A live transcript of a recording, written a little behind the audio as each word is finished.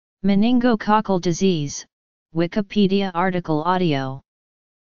Meningococcal disease, Wikipedia article audio.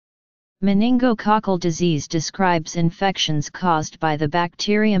 Meningococcal disease describes infections caused by the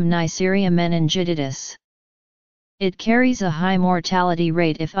bacterium Neisseria meningitidis. It carries a high mortality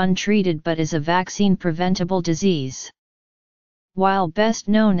rate if untreated but is a vaccine-preventable disease. While best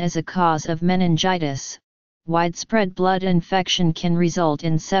known as a cause of meningitis, widespread blood infection can result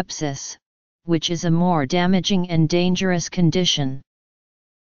in sepsis, which is a more damaging and dangerous condition.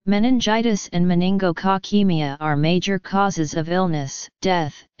 Meningitis and meningococcemia are major causes of illness,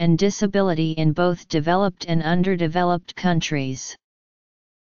 death, and disability in both developed and underdeveloped countries.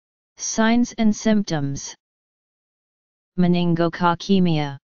 Signs and symptoms: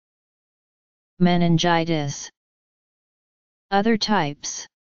 meningococcemia, meningitis. Other types: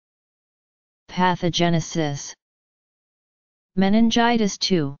 pathogenesis, meningitis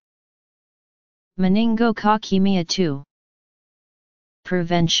 2, meningococcemia 2.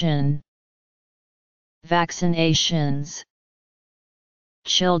 Prevention: vaccinations,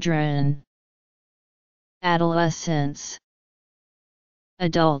 children, adolescents,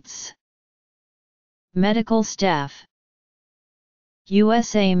 adults, medical staff,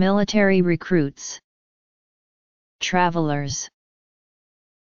 USA military recruits, travelers,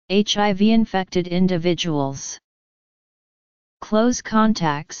 HIV-infected individuals, close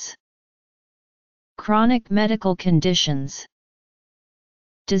contacts, chronic medical conditions.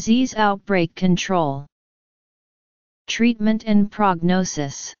 Disease outbreak control, treatment and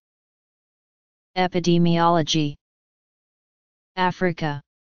prognosis, epidemiology. Africa.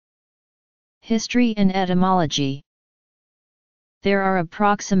 History and etymology. There are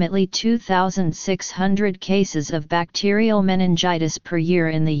approximately 2,600 cases of bacterial meningitis per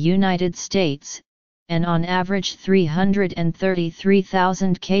year in the United States, and on average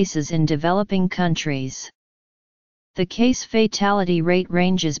 333,000 cases in developing countries. The case fatality rate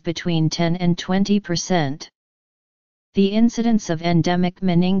ranges between 10 and 20%. The incidence of endemic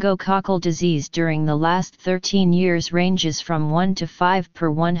meningococcal disease during the last 13 years ranges from 1 to 5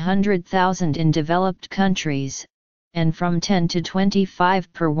 per 100,000 in developed countries, and from 10 to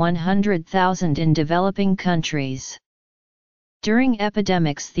 25 per 100,000 in developing countries. During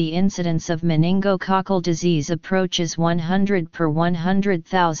epidemics, the incidence of meningococcal disease approaches 100 per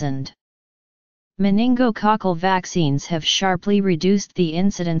 100,000. Meningococcal vaccines have sharply reduced the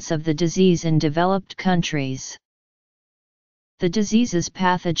incidence of the disease in developed countries. The disease's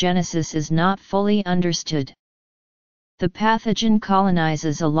pathogenesis is not fully understood. The pathogen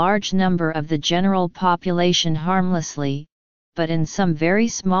colonizes a large number of the general population harmlessly, but in some very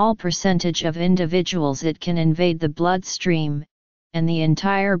small percentage of individuals it can invade the bloodstream, and the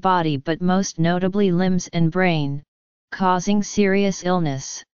entire body, but most notably limbs and brain, causing serious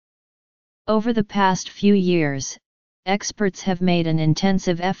illness. Over the past few years, experts have made an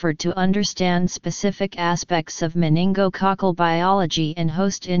intensive effort to understand specific aspects of meningococcal biology and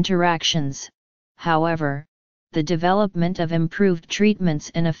host interactions. However, the development of improved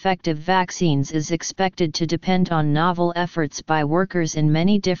treatments and effective vaccines is expected to depend on novel efforts by workers in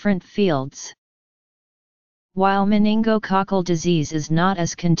many different fields. While meningococcal disease is not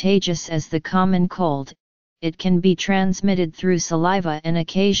as contagious as the common cold, it can be transmitted through saliva and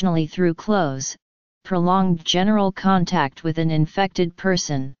occasionally through close, prolonged general contact with an infected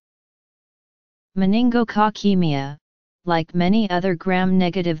person. Meningococcemia, like many other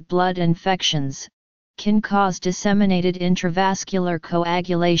gram-negative blood infections, can cause disseminated intravascular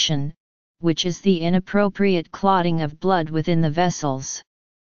coagulation, which is the inappropriate clotting of blood within the vessels.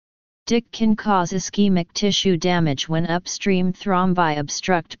 DIC can cause ischemic tissue damage when upstream thrombi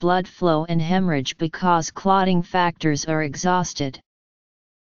obstruct blood flow and hemorrhage because clotting factors are exhausted.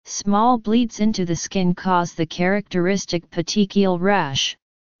 Small bleeds into the skin cause the characteristic petechial rash,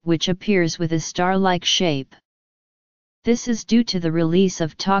 which appears with a star-like shape. This is due to the release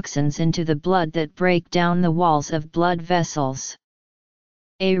of toxins into the blood that break down the walls of blood vessels.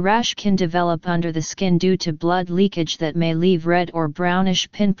 A rash can develop under the skin due to blood leakage that may leave red or brownish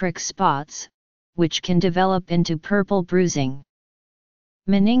pinprick spots, which can develop into purple bruising.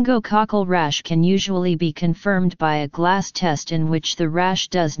 Meningococcal rash can usually be confirmed by a glass test in which the rash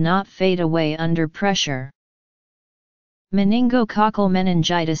does not fade away under pressure. Meningococcal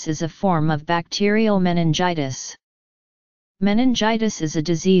meningitis is a form of bacterial meningitis. Meningitis is a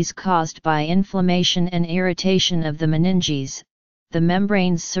disease caused by inflammation and irritation of the meninges, the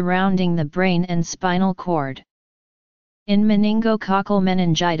membranes surrounding the brain and spinal cord. In meningococcal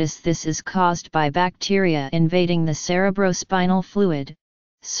meningitis, this is caused by bacteria invading the cerebrospinal fluid,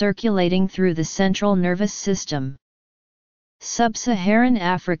 circulating through the central nervous system. Sub-Saharan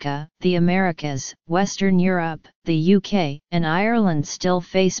Africa, the Americas, Western Europe, the UK, and Ireland still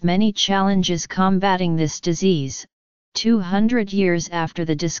face many challenges combating this disease, 200 years after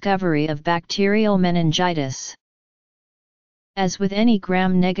the discovery of bacterial meningitis. As with any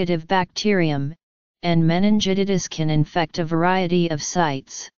gram-negative bacterium, N. meningitidis can infect a variety of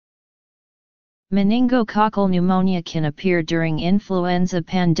sites. Meningococcal pneumonia can appear during influenza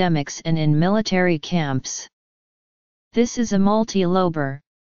pandemics and in military camps. This is a multilobar,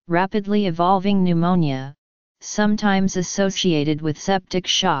 rapidly evolving pneumonia, sometimes associated with septic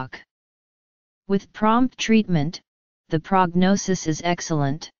shock. With prompt treatment, the prognosis is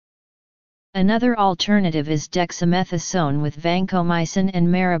excellent. Another alternative is dexamethasone with vancomycin and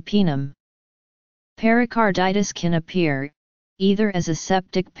meropenem. Pericarditis can appear, either as a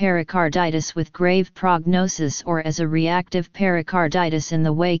septic pericarditis with grave prognosis or as a reactive pericarditis in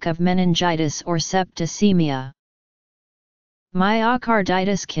the wake of meningitis or septicemia.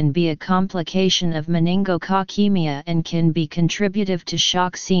 Myocarditis can be a complication of meningococcemia and can be contributive to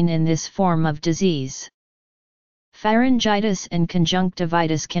shock seen in this form of disease. Pharyngitis and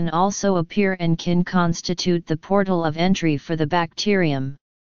conjunctivitis can also appear and can constitute the portal of entry for the bacterium.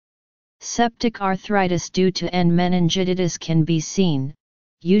 Septic arthritis due to N. meningitidis can be seen,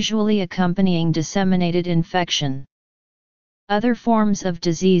 usually accompanying disseminated infection. Other forms of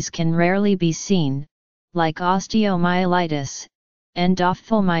disease can rarely be seen, like osteomyelitis,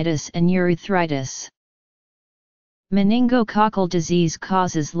 endophthalmitis and urethritis. Meningococcal disease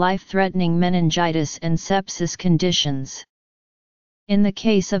causes life-threatening meningitis and sepsis conditions. In the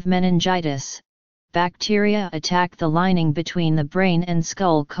case of meningitis, bacteria attack the lining between the brain and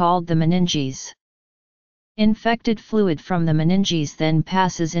skull called the meninges. Infected fluid from the meninges then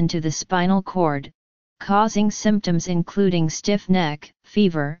passes into the spinal cord, causing symptoms including stiff neck,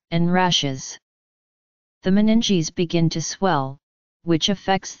 fever, and rashes. The meninges begin to swell, which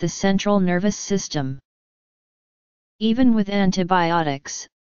affects the central nervous system. Even with antibiotics,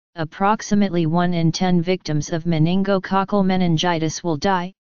 approximately 1 in 10 victims of meningococcal meningitis will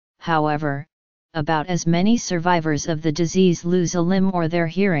die. However, about as many survivors of the disease lose a limb or their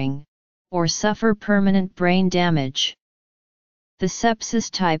hearing, or suffer permanent brain damage. The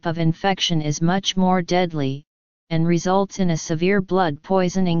sepsis type of infection is much more deadly, and results in a severe blood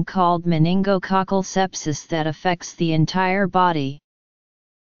poisoning called meningococcal sepsis that affects the entire body.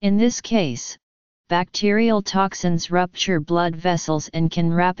 In this case, bacterial toxins rupture blood vessels and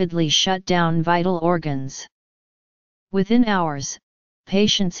can rapidly shut down vital organs. Within hours,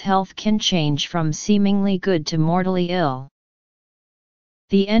 patients' health can change from seemingly good to mortally ill.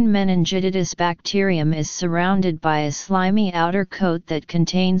 The N. meningitidis bacterium is surrounded by a slimy outer coat that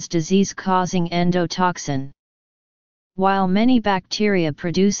contains disease-causing endotoxin. While many bacteria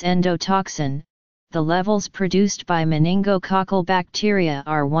produce endotoxin, the levels produced by meningococcal bacteria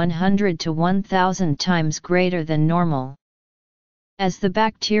are 100 to 1000 times greater than normal. As the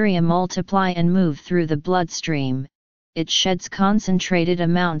bacteria multiply and move through the bloodstream, it sheds concentrated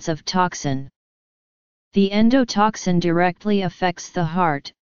amounts of toxin. The endotoxin directly affects the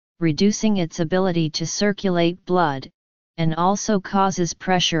heart, reducing its ability to circulate blood, and also causes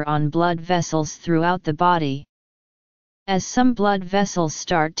pressure on blood vessels throughout the body. As some blood vessels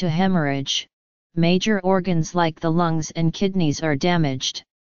start to hemorrhage, major organs like the lungs and kidneys are damaged.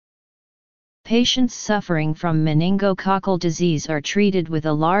 Patients suffering from meningococcal disease are treated with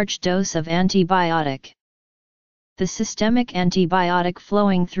a large dose of antibiotic. The systemic antibiotic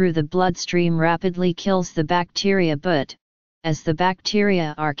flowing through the bloodstream rapidly kills the bacteria, but, as the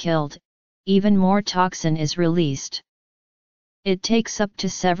bacteria are killed, even more toxin is released. It takes up to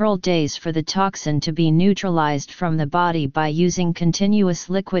several days for the toxin to be neutralized from the body by using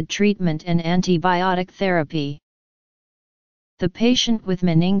continuous liquid treatment and antibiotic therapy. The patient with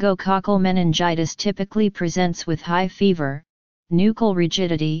meningococcal meningitis typically presents with high fever, nuchal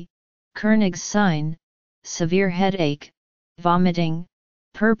rigidity, Kernig's sign, severe headache, vomiting,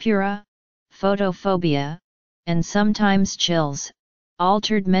 purpura, photophobia, and sometimes chills,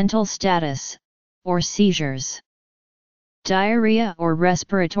 altered mental status, or seizures. Diarrhea or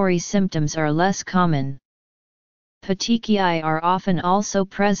respiratory symptoms are less common. Petechiae are often also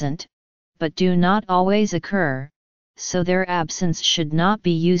present, but do not always occur, so their absence should not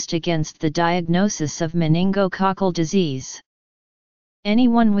be used against the diagnosis of meningococcal disease.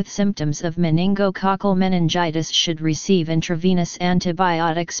 Anyone with symptoms of meningococcal meningitis should receive intravenous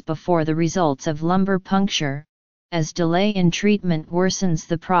antibiotics before the results of lumbar puncture, as delay in treatment worsens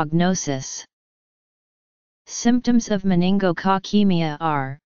the prognosis. Symptoms of meningococcemia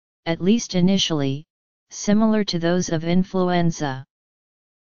are, at least initially, similar to those of influenza.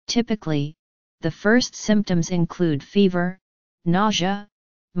 Typically, the first symptoms include fever, nausea,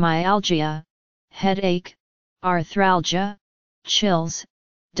 myalgia, headache, arthralgia, chills,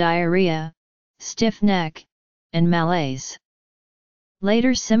 diarrhea, stiff neck, and malaise.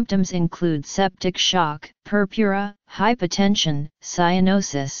 Later symptoms include septic shock, purpura, hypotension,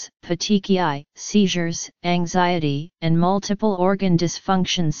 cyanosis, petechiae, seizures, anxiety, and multiple organ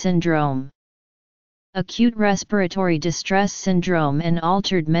dysfunction syndrome. Acute respiratory distress syndrome and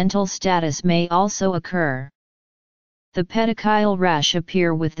altered mental status may also occur. The petechial rash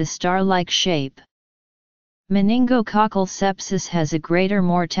appear with the star-like shape. Meningococcal sepsis has a greater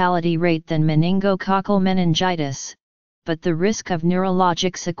mortality rate than meningococcal meningitis, but the risk of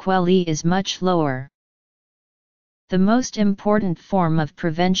neurologic sequelae is much lower. The most important form of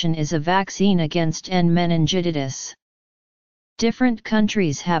prevention is a vaccine against meningitis. Different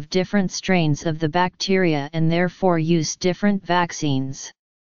countries have different strains of the bacteria and therefore use different vaccines.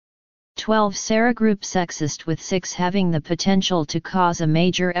 12 serogroups exist, with 6 having the potential to cause a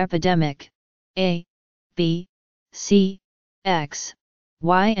major epidemic. A, B, C, X,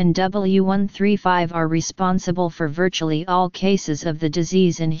 Y and W135 are responsible for virtually all cases of the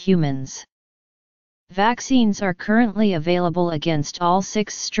disease in humans. Vaccines are currently available against all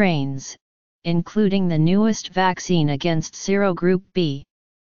 6 strains, including the newest vaccine against serogroup B.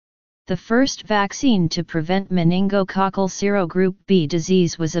 The first vaccine to prevent meningococcal serogroup B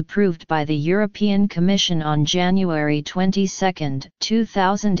disease was approved by the European Commission on January 22,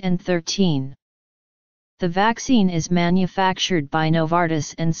 2013. The vaccine is manufactured by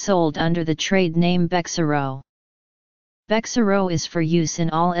Novartis and sold under the trade name Bexsero. Bexsero is for use in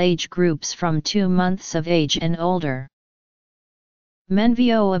all age groups from 2 months of age and older.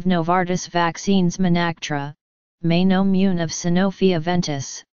 Menveo of Novartis Vaccines, Menactra, Mainomune of Sanofi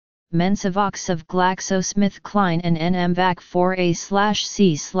Aventis, Mensivox of GlaxoSmithKline and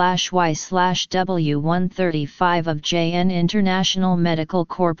NMVAC4A/C/Y/W135 of JN International Medical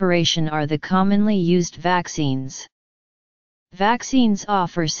Corporation are the commonly used vaccines. Vaccines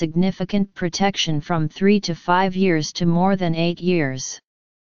offer significant protection from 3 to 5 years to more than 8 years.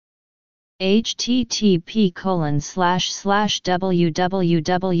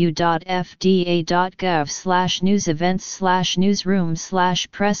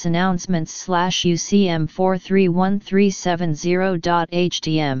 http://www.fda.gov/newsevents/newsroom/press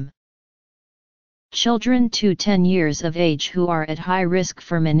announcements/UCM43137.htm. Children to 10 years of age who are at high risk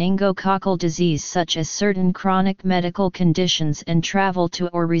for meningococcal disease, such as certain chronic medical conditions, and travel to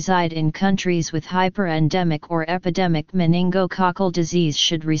or reside in countries with hyperendemic or epidemic meningococcal disease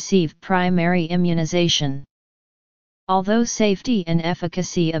should receive primary immunization. Although safety and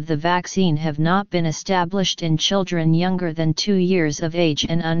efficacy of the vaccine have not been established in children younger than 2 years of age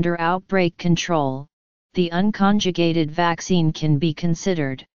and under outbreak control, the unconjugated vaccine can be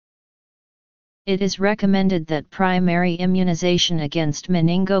considered. It is recommended that primary immunization against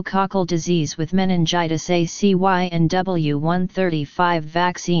meningococcal disease with meningitis A, C, Y and W135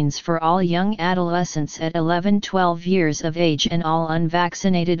 vaccines for all young adolescents at 11-12 years of age and all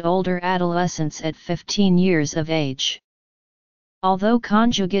unvaccinated older adolescents at 15 years of age. Although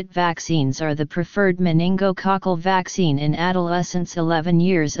conjugate vaccines are the preferred meningococcal vaccine in adolescents 11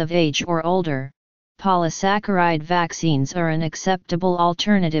 years of age or older, polysaccharide vaccines are an acceptable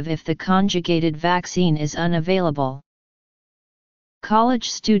alternative if the conjugated vaccine is unavailable. College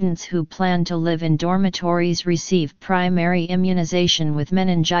students who plan to live in dormitories receive primary immunization with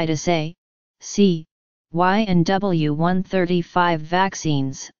meningitis A, C, Y and W135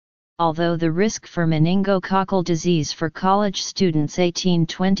 vaccines, although the risk for meningococcal disease for college students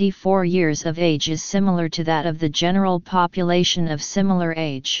 18-24 years of age is similar to that of the general population of similar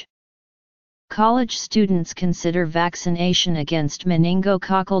age. College students consider vaccination against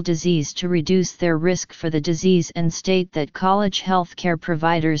meningococcal disease to reduce their risk for the disease and state that college healthcare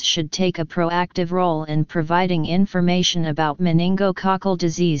providers should take a proactive role in providing information about meningococcal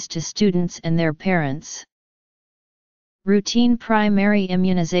disease to students and their parents. Routine primary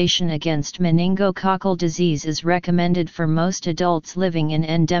immunization against meningococcal disease is recommended for most adults living in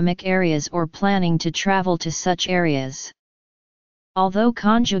endemic areas or planning to travel to such areas. Although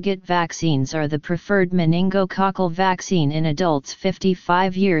conjugate vaccines are the preferred meningococcal vaccine in adults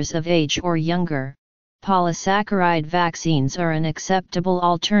 55 years of age or younger, polysaccharide vaccines are an acceptable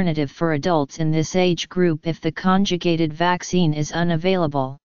alternative for adults in this age group if the conjugated vaccine is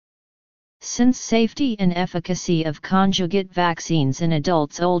unavailable. Since safety and efficacy of conjugate vaccines in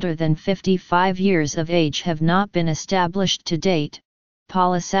adults older than 55 years of age have not been established to date,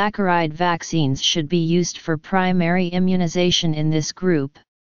 polysaccharide vaccines should be used for primary immunization in this group.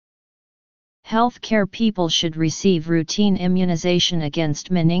 Healthcare people should receive routine immunization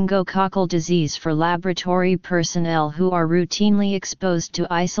against meningococcal disease for laboratory personnel who are routinely exposed to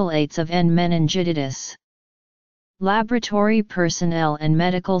isolates of N. meningitis. Laboratory personnel and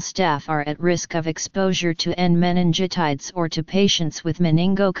medical staff are at risk of exposure to N. meningitis or to patients with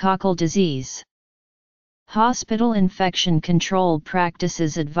meningococcal disease. Hospital Infection Control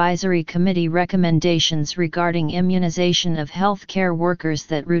Practices Advisory Committee recommendations regarding immunization of healthcare workers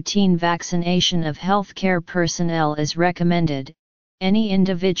that routine vaccination of healthcare personnel is recommended. Any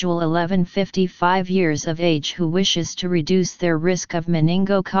individual 11-55 years of age who wishes to reduce their risk of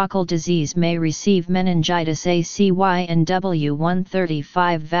meningococcal disease may receive meningitis ACY and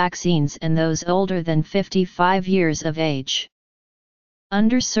W135 vaccines, and those older than 55 years of age.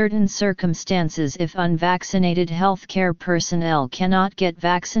 Under certain circumstances, if unvaccinated healthcare personnel cannot get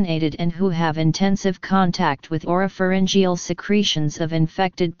vaccinated and who have intensive contact with oropharyngeal secretions of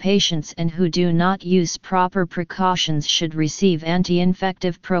infected patients and who do not use proper precautions, should receive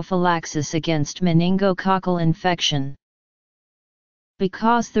anti-infective prophylaxis against meningococcal infection.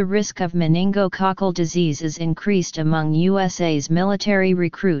 Because the risk of meningococcal disease is increased among USA's military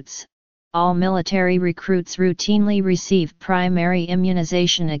recruits, all military recruits routinely receive primary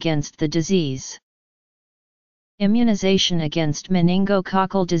immunization against the disease. Immunization against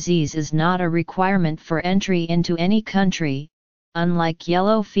meningococcal disease is not a requirement for entry into any country, unlike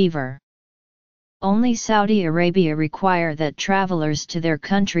yellow fever. Only Saudi Arabia require that travelers to their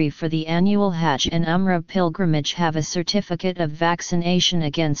country for the annual Hajj and Umrah pilgrimage have a certificate of vaccination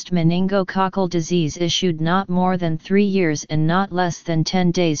against meningococcal disease issued not more than 3 years and not less than 10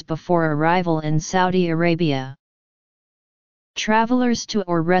 days before arrival in Saudi Arabia. Travelers to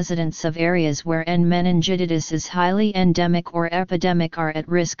or residents of areas where N. meningitis is highly endemic or epidemic are at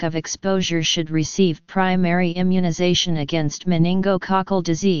risk of exposure should receive primary immunization against meningococcal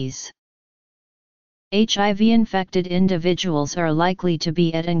disease. HIV-infected individuals are likely to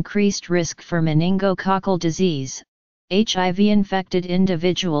be at increased risk for meningococcal disease. HIV-infected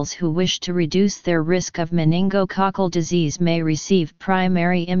individuals who wish to reduce their risk of meningococcal disease may receive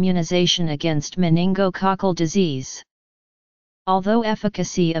primary immunization against meningococcal disease. Although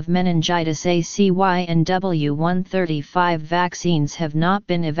efficacy of meningitis ACY and W135 vaccines have not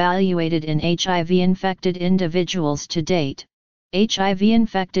been evaluated in HIV-infected individuals to date,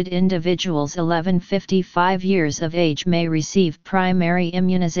 HIV-infected individuals 11-55 years of age may receive primary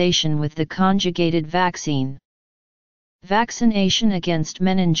immunization with the conjugated vaccine. Vaccination against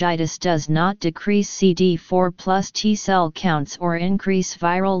meningitis does not decrease CD4 plus T cell counts or increase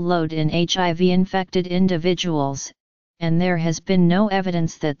viral load in HIV-infected individuals, and there has been no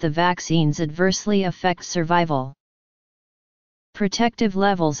evidence that the vaccines adversely affect survival. Protective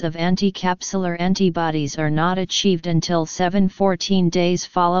levels of anticapsular antibodies are not achieved until 7-14 days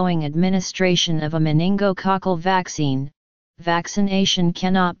following administration of a meningococcal vaccine. Vaccination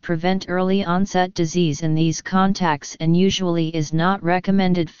cannot prevent early onset disease in these contacts and usually is not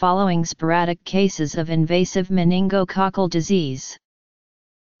recommended following sporadic cases of invasive meningococcal disease.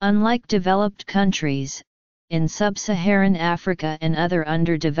 Unlike developed countries, in sub-Saharan Africa and other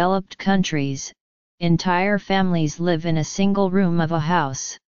underdeveloped countries, entire families live in a single room of a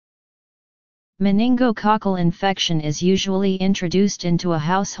house. Meningococcal infection is usually introduced into a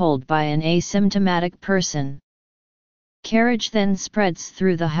household by an asymptomatic person. Carriage then spreads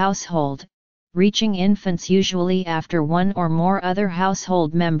through the household, reaching infants usually after one or more other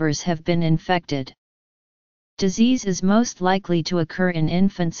household members have been infected. Disease is most likely to occur in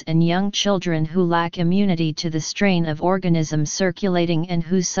infants and young children who lack immunity to the strain of organism circulating and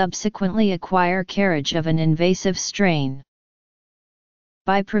who subsequently acquire carriage of an invasive strain.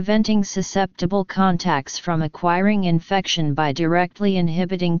 By preventing susceptible contacts from acquiring infection by directly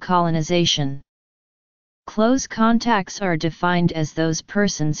inhibiting colonization. Close contacts are defined as those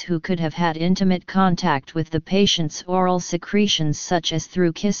persons who could have had intimate contact with the patient's oral secretions, such as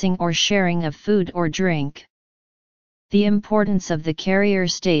through kissing or sharing of food or drink. The importance of the carrier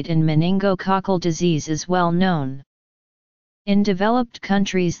state in meningococcal disease is well known. In developed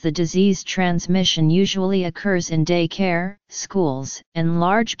countries, the disease transmission usually occurs in daycare, schools, and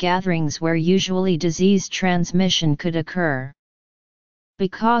large gatherings where usually disease transmission could occur.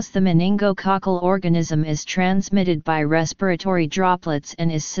 Because the meningococcal organism is transmitted by respiratory droplets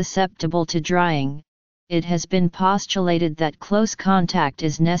and is susceptible to drying, it has been postulated that close contact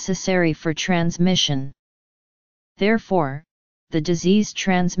is necessary for transmission. Therefore, the disease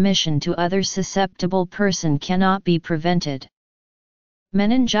transmission to other susceptible person cannot be prevented.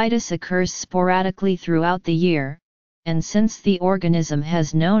 Meningitis occurs sporadically throughout the year, and since the organism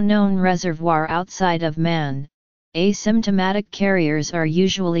has no known reservoir outside of man, asymptomatic carriers are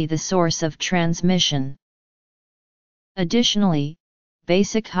usually the source of transmission. Additionally,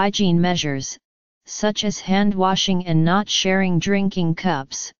 basic hygiene measures, such as hand washing and not sharing drinking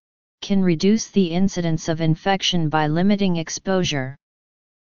cups, can reduce the incidence of infection by limiting exposure.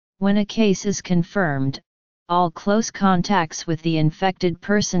 When a case is confirmed, all close contacts with the infected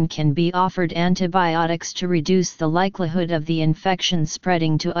person can be offered antibiotics to reduce the likelihood of the infection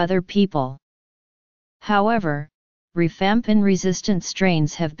spreading to other people. However, rifampin-resistant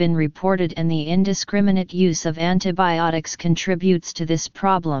strains have been reported, and the indiscriminate use of antibiotics contributes to this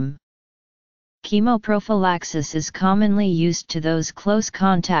problem. Chemoprophylaxis is commonly used to those close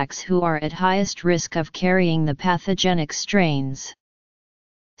contacts who are at highest risk of carrying the pathogenic strains.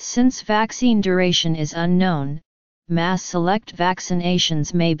 Since vaccine duration is unknown, mass select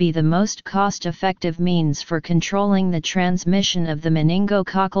vaccinations may be the most cost-effective means for controlling the transmission of the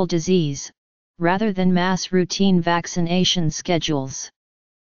meningococcal disease, rather than mass routine vaccination schedules.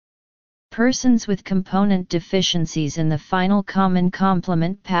 Persons with component deficiencies in the final common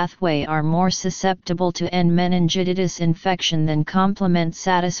complement pathway are more susceptible to N. meningitis infection than complement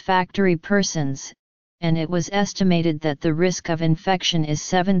satisfactory persons, and it was estimated that the risk of infection is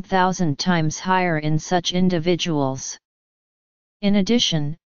 7,000 times higher in such individuals. In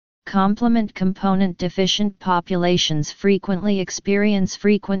addition, complement component deficient populations frequently experience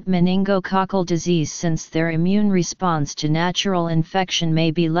frequent meningococcal disease, since their immune response to natural infection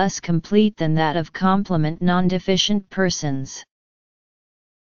may be less complete than that of complement non-deficient persons.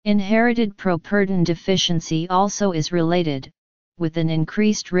 Inherited propertin deficiency also is related, with an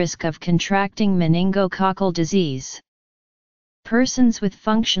increased risk of contracting meningococcal disease. Persons with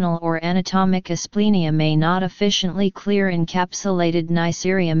functional or anatomic asplenia may not efficiently clear encapsulated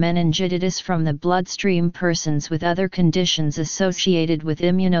Neisseria meningitidis from the bloodstream. Persons with other conditions associated with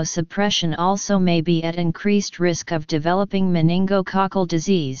immunosuppression also may be at increased risk of developing meningococcal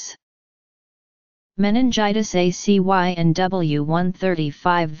disease. Meningitis ACY and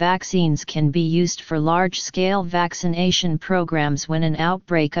W135 vaccines can be used for large-scale vaccination programs when an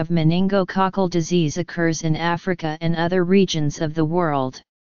outbreak of meningococcal disease occurs in Africa and other regions of the world.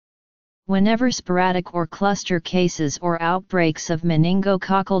 Whenever sporadic or cluster cases or outbreaks of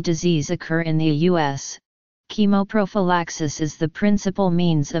meningococcal disease occur in the U.S., chemoprophylaxis is the principal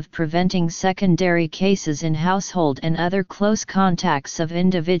means of preventing secondary cases in household and other close contacts of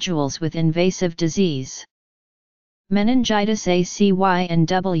individuals with invasive disease. Meningitis ACY and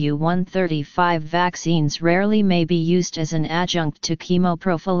W135 vaccines rarely may be used as an adjunct to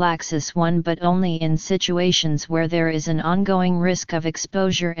chemoprophylaxis 1, but only in situations where there is an ongoing risk of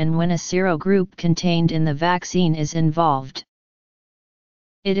exposure and when a serogroup contained in the vaccine is involved.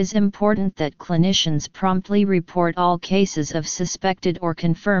 It is important that clinicians promptly report all cases of suspected or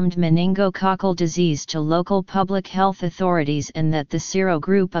confirmed meningococcal disease to local public health authorities, and that the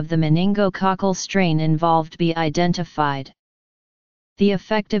serogroup of the meningococcal strain involved be identified. The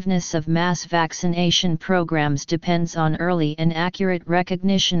effectiveness of mass vaccination programs depends on early and accurate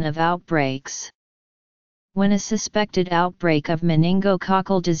recognition of outbreaks. When a suspected outbreak of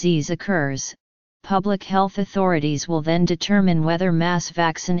meningococcal disease occurs, public health authorities will then determine whether mass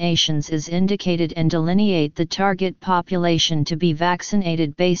vaccinations is indicated and delineate the target population to be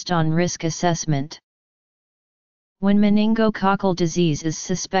vaccinated based on risk assessment. When meningococcal disease is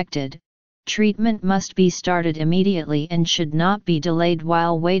suspected, treatment must be started immediately and should not be delayed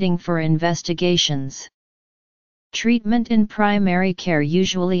while waiting for investigations. Treatment in primary care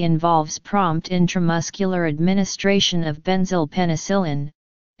usually involves prompt intramuscular administration of benzyl penicillin,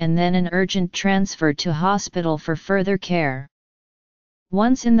 and then an urgent transfer to hospital for further care.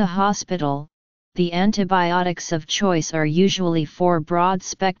 Once in the hospital, the antibiotics of choice are usually 4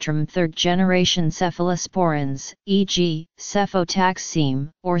 broad-spectrum third-generation cephalosporins, e.g.,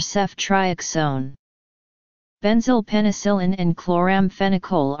 cefotaxime or ceftriaxone. Benzyl penicillin and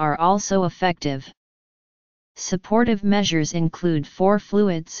chloramphenicol are also effective. Supportive measures include 4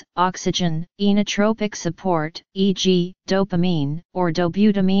 fluids, oxygen, inotropic support, e.g., dopamine or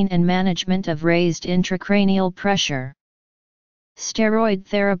dobutamine, and management of raised intracranial pressure. Steroid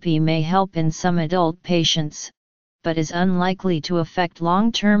therapy may help in some adult patients, but is unlikely to affect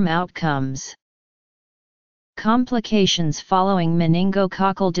long-term outcomes. Complications following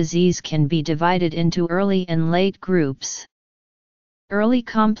meningococcal disease can be divided into early and late groups. Early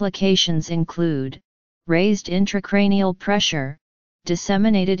complications include raised intracranial pressure,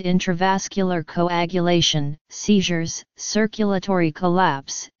 disseminated intravascular coagulation, seizures, circulatory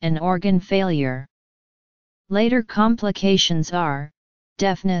collapse, and organ failure. Later complications are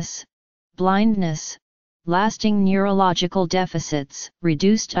deafness, blindness, lasting neurological deficits,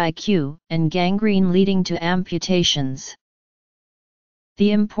 reduced IQ, and gangrene leading to amputations.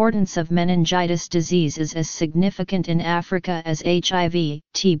 The importance of meningitis disease is as significant in Africa as HIV,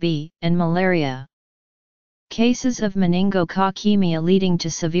 TB, and malaria. Cases of meningococcemia leading to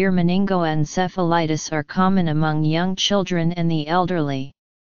severe meningoencephalitis are common among young children and the elderly.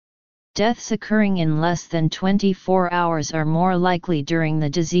 Deaths occurring in less than 24 hours are more likely during the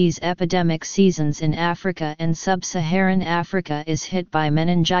disease epidemic seasons in Africa, and sub-Saharan Africa is hit by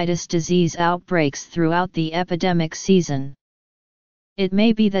meningitis disease outbreaks throughout the epidemic season. It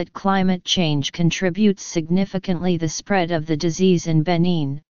may be that climate change contributes significantly the spread of the disease in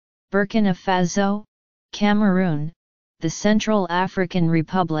Benin, Burkina Faso, Cameroon, the Central African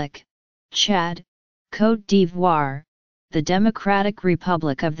Republic, Chad, Côte d'Ivoire, the Democratic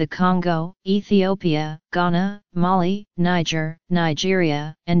Republic of the Congo, Ethiopia, Ghana, Mali, Niger,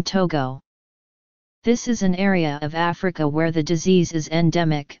 Nigeria, and Togo. This is an area of Africa where the disease is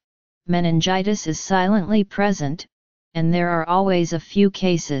endemic, meningitis is silently present, and there are always a few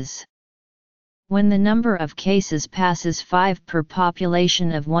cases. When the number of cases passes 5 per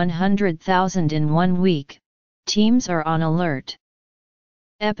population of 100,000 in 1 week, teams are on alert.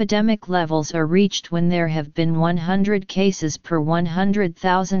 Epidemic levels are reached when there have been 100 cases per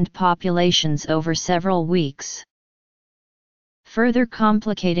 100,000 populations over several weeks. Further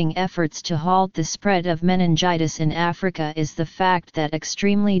complicating efforts to halt the spread of meningitis in Africa is the fact that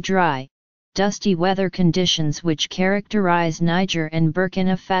extremely dry, dusty weather conditions which characterize Niger and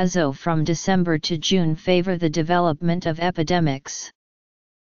Burkina Faso from December to June favor the development of epidemics.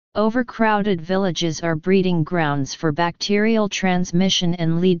 Overcrowded villages are breeding grounds for bacterial transmission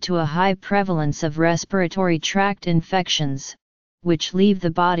and lead to a high prevalence of respiratory tract infections, which leave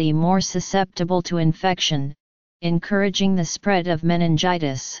the body more susceptible to infection, encouraging the spread of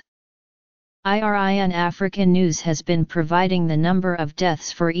meningitis. IRIN Africa News has been providing the number of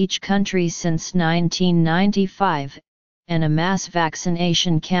deaths for each country since 1995, and a mass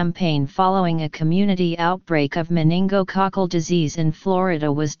vaccination campaign following a community outbreak of meningococcal disease in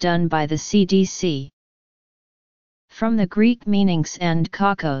Florida was done by the CDC. From the Greek meanings and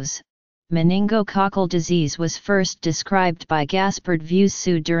kokos, meningococcal disease was first described by Gaspard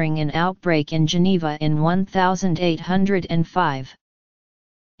Vuessu during an outbreak in Geneva in 1805.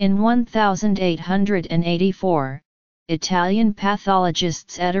 In 1884, Italian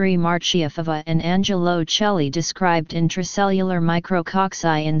pathologists Ettore Marchiafava and Angelo Celli described intracellular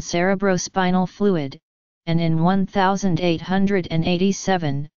micrococci in cerebrospinal fluid, and in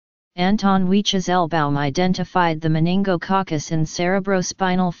 1887, Anton Wiechselbaum identified the meningococcus in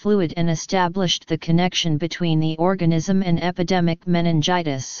cerebrospinal fluid and established the connection between the organism and epidemic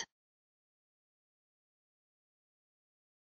meningitis.